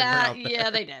disclaimer out there. Yeah,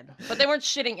 they did. But they weren't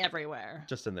shitting everywhere.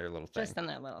 Just in their little thing. Just in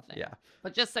their little thing. Yeah.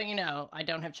 But just so you know, I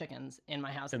don't have chickens in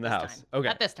my house in at the this house. time. Okay.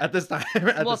 At this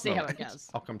time. We'll see how it goes.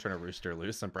 I'll come turn a rooster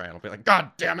loose and Brian will be like,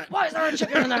 God damn it. Why is there a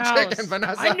chicken in the house? Chicken,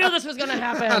 Vanessa. I knew this was going to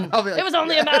happen. Like, it was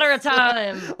only a matter of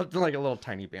time. Like a little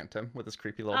tiny bantam with his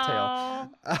creepy little tail.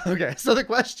 Okay, so the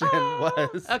question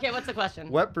was... Okay, what's the question?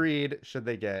 What breed should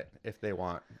they get if they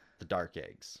want the dark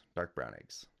brown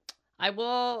eggs? I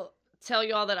will tell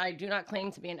you all that I do not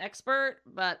claim to be an expert,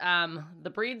 but the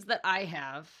breeds that I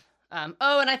have... and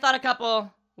I thought a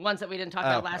couple... ones that we didn't talk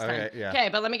about last time. Yeah. Okay,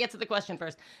 but let me get to the question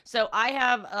first. So I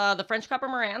have the French Copper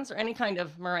Morans, or any kind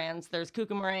of Morans. There's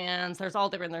Cuckoo Morans. There's all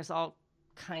different. There's all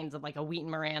kinds of like a Wheaten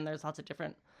Moran. There's lots of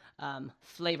different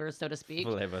flavors, so to speak.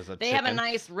 They have a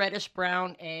nice reddish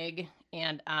brown egg,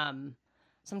 and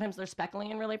sometimes they're speckly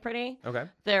and really pretty. Okay.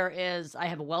 I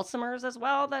have Welsimers as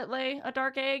well that lay a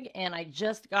dark egg, and I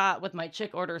just got with my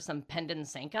chick order some Pendon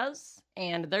Senkas,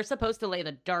 and they're supposed to lay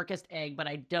the darkest egg, but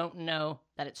I don't know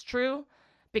that it's true.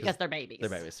 Because they're babies. They're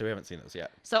babies, so we haven't seen those yet.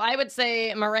 So I would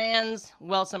say Morans,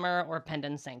 Welsimer, or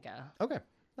Pendon Senka. Okay,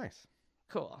 nice.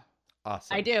 Cool.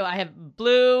 Awesome. I do. I have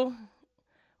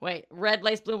red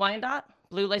lace blue Wyandotte?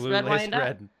 Blue lace red Wyandotte?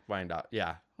 Red Wyandotte,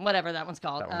 yeah. Whatever that one's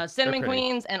called. That one. Cinnamon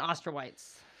Queens and Ostra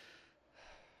Whites.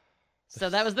 So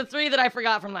that was the 3 that I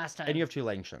forgot from last time. And you have 2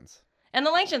 Langshan's. And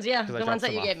the Langshan's, yeah. The ones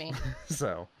that you gave me.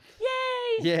 So.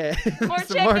 Yay! Yeah. More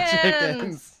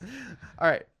chickens! All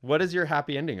right. What is your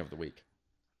happy ending of the week?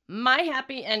 My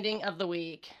happy ending of the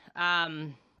week.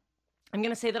 I'm going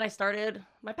to say that I started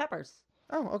my peppers.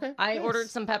 Oh, okay. I ordered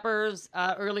some peppers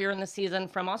earlier in the season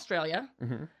from Australia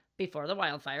before the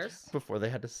wildfires. Before they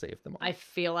had to save them all. I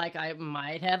feel like I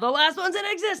might have the last ones in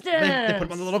existence. They put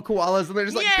them on the little koalas and they're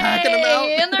just like packing them out.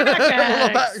 In their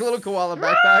backpacks. little koala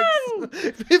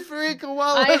backpacks. Free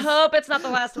koalas. I hope it's not the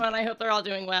last one. I hope they're all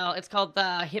doing well. It's called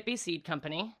the Hippie Seed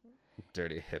Company.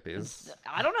 Dirty hippies.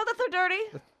 I don't know that they're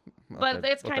dirty. But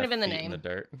it's kind of in the name. In the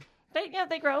dirt.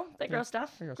 They grow. They grow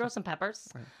stuff. Grow some peppers.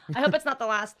 I hope it's not the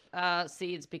last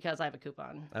seeds because I have a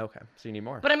coupon. Okay, so you need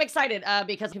more. But I'm excited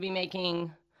because I'll be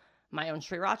making my own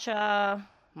sriracha,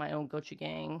 my own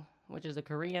gochujang, which is a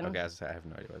Korean. Okay, I have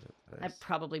no idea what that is. I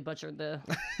probably butchered the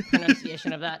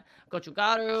pronunciation of that.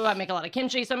 Gochugaru. I make a lot of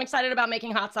kimchi, so I'm excited about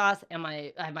making hot sauce, and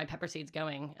I have my pepper seeds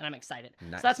going, and I'm excited.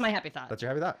 Nice. So that's my happy thought. That's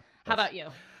your happy thought. How about you?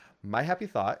 My happy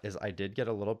thought is I did get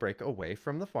a little break away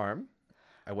from the farm.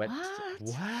 I went.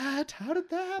 What? How did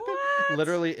that happen? What?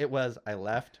 Literally, it was I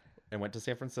left and went to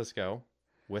San Francisco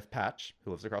with Patch, who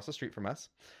lives across the street from us.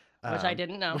 Which I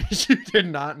didn't know. Which you did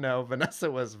not know. Vanessa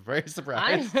was very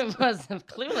surprised. I was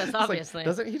clueless, obviously. Like,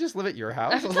 doesn't he just live at your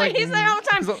house? He's there all the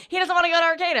time. He doesn't want to go to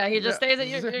Arcata. He just stays at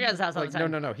your guys' house all the time.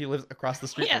 No. He lives across the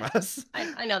street from us.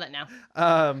 I know that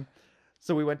now.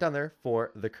 So we went down there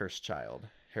for The Cursed Child.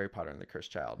 Harry Potter and the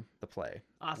Cursed Child, the play.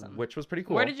 Awesome. Which was pretty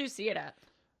cool. Where did you see it at?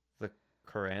 The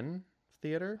Corinne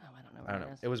Theater. Oh, I don't know I what don't it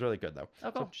know. is. It was really good though.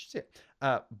 Oh, cool. So you should see it.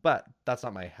 But that's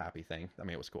not my happy thing. I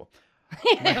mean, it was cool.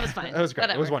 It was fine. It was great.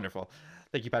 Whatever. It was wonderful.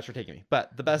 Thank you, Pat, for taking me.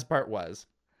 But the best part was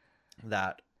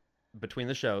that between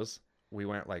the shows, we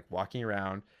went like walking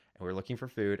around and we were looking for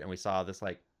food, and we saw this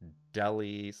like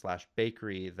deli /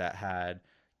 bakery that had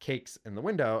cakes in the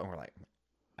window, and we're like,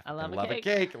 I love a cake.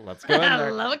 cake. Let's go in I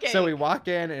there. love a cake. So we walk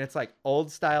in, and it's like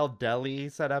old style deli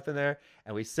set up in there,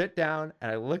 and we sit down,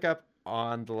 and I look up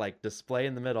on the like display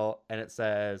in the middle, and it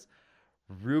says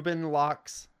Reuben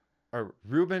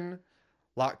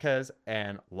Latkes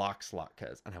and Lox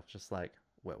Latkes, and I was just like,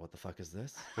 what the fuck is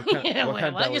this? What kind Yeah, what wait, kind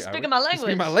of what? deli You're are speaking we? my You're language.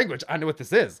 speaking my language. I know what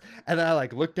this is. And then I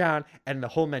like look down, and the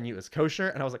whole menu is kosher,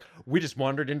 and I was like, we just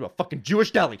wandered into a fucking Jewish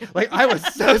deli. Like, I was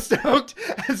so stoked.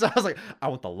 And so I was like, I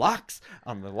want the lox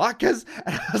on the latkes,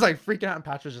 and I was like freaking out, and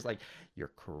Patrick was just like,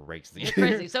 you're crazy. You're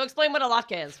crazy. So explain what a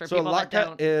latke is for So a people that latke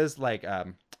don't. is like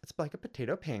it's like a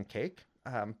potato pancake,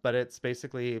 but it's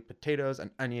basically potatoes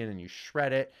and onion, and you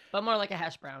shred it, But more like a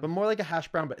hash brown. but more like a hash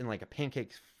brown, but in like a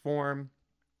pancake form.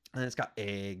 And it's got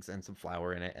eggs and some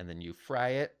flour in it, and then you fry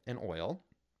it in oil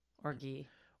Or ghee.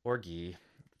 or ghee.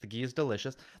 The ghee is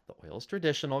delicious. The oil is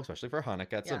traditional, especially for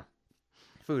Hanukkah. It's Yeah.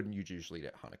 a food you usually eat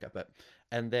at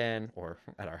Hanukkah, or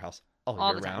at our house all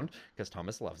All year the time. round, because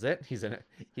Thomas loves it. He's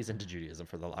into Judaism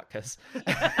for the latkes.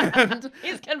 And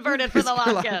He's converted for the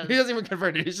He latkes. doesn't even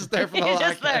convert it. He's just there for the He's latkes.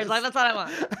 just there. He's like, that's what I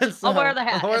want. And I'll wear the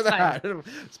hat. I'll wear It's the fine. hat.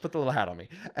 Just put the little hat on me.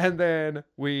 And then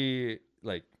we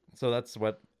like, so that's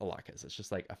what a latke is. It's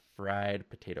just like a fried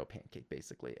potato pancake,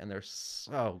 basically. And they're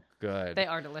so good. They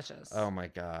are delicious. Oh my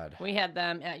God. We had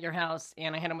them at your house,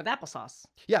 and I had them with applesauce.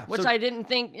 Yeah. Which so, I didn't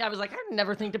think. I was like, I'd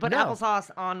never think to put No. applesauce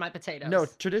on my potatoes. No,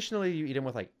 traditionally you eat them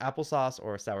with like applesauce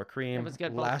or sour cream. It was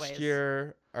good both Last ways.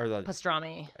 year, or the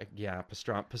Pastrami.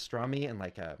 pastrami and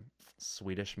like a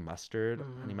Swedish mustard,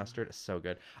 honey mustard is so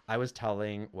good. I was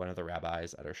telling one of the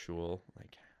rabbis at our shul,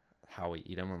 like, how we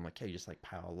eat them. I'm like, hey, you just like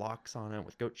pile lox on it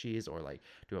with goat cheese, or like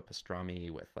do a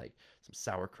pastrami with like some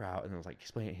sauerkraut. And I was like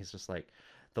explaining it. He's just like,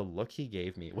 the look he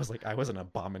gave me was like I was an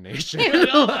abomination.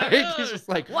 Oh my Like, God. he's just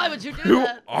like, Why would you do who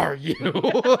that? are you?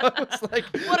 I was like,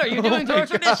 What are you "Oh doing to my our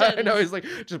God." traditions? I know. He's like,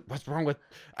 just what's wrong with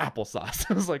applesauce?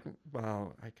 I was like,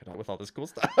 well, I could with all this cool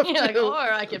stuff. You're like, too. or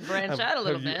I could branch out a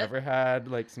little Have you bit. ever had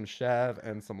like some chev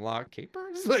and some lock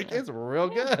capers? Like, it's real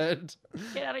good.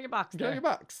 Get out of your box Get out there. of your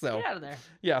box. So Get out of there.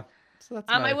 yeah. So that's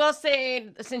I will say,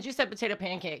 since you said potato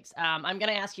pancakes, I'm going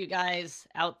to ask you guys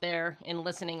out there in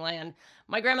listening land.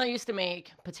 My grandma used to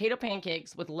make potato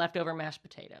pancakes with leftover mashed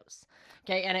potatoes.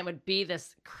 Okay. And it would be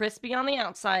this crispy on the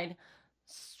outside,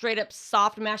 straight up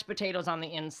soft mashed potatoes on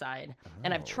the inside.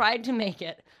 And I've Oh. tried to make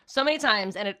it so many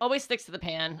times, and it always sticks to the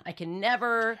pan. I can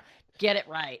never get it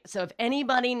right. So if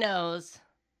anybody knows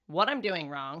what I'm doing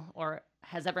wrong or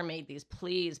has ever made these,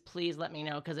 please let me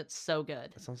know, because it's so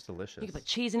good. That sounds delicious. You can put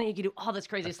cheese in it. You can do all this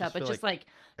crazy just stuff, but feel just like like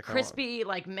I kinda crispy,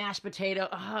 like mashed potato.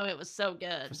 Oh, it was so For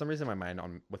good. some reason, my mind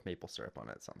on with maple syrup on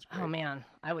it sounds great. Oh man,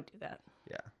 I would do that.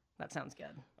 Yeah. That sounds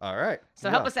good. All right. So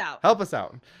help us out. Help us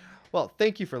out. Well,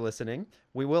 thank you for listening.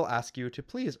 We will ask you to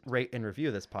please rate and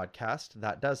review this podcast.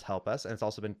 That does help us. And it's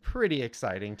also been pretty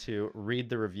exciting to read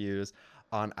the reviews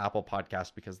on Apple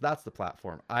Podcasts, because that's the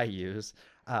platform I use.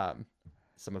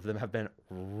 Some of them have been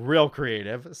real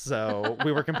creative. So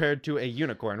we were compared to a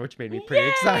unicorn, which made me pretty Yay!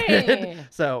 excited.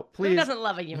 So Who please doesn't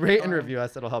love a unicorn? rate and review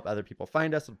us. It'll help other people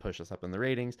find us. It'll push us up in the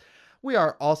ratings. We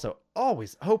are also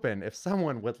always open if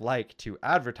someone would like to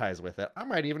advertise with it. I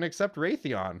might even accept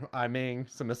Raytheon. I mean,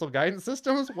 some missile guidance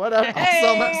systems. Whatever. I'll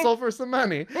sell that soul for some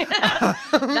money.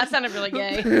 That sounded really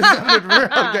gay. It sounded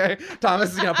real gay.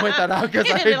 Thomas is going to point that out because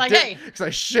He's gonna be like, "Hey." I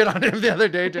shit on him the other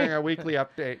day during our weekly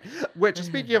update. Which,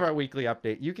 speaking of our weekly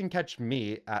update, you can catch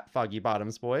me at Foggy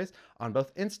Bottoms Boys on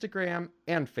both Instagram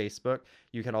and Facebook.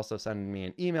 You can also send me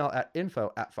an email at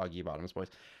info@foggybottomsboys.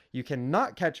 You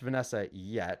cannot catch Vanessa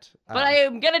yet. But I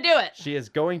am gonna do it. She is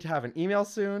going to have an email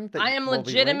soon. That I am will be linked.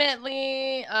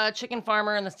 legitimately a chicken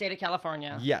farmer in the state of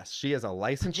California. Yes, she is a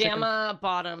licensed chicken, Jamma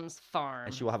Bottoms Farm.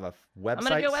 and she will have a website I'm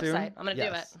gonna do a soon. website. I'm gonna do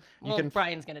it. Yes. Well,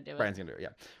 Brian's gonna do it. Brian's gonna do it. Yeah,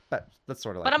 but that's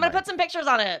sort of like. But I'm gonna my- put some pictures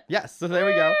on it. Yes, so there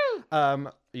we go.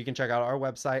 Woo! You can check out our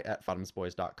website at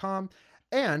bottomsboys.com,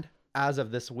 and as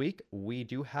of this week, we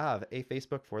do have a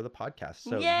Facebook for the podcast,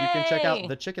 so you can check out Yay!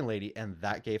 The Chicken Lady and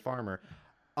That Gay Farmer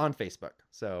on Facebook.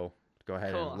 So go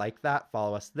ahead Cool. and like that,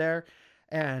 follow us there,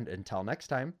 and until next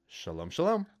time, shalom,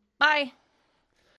 shalom. Bye.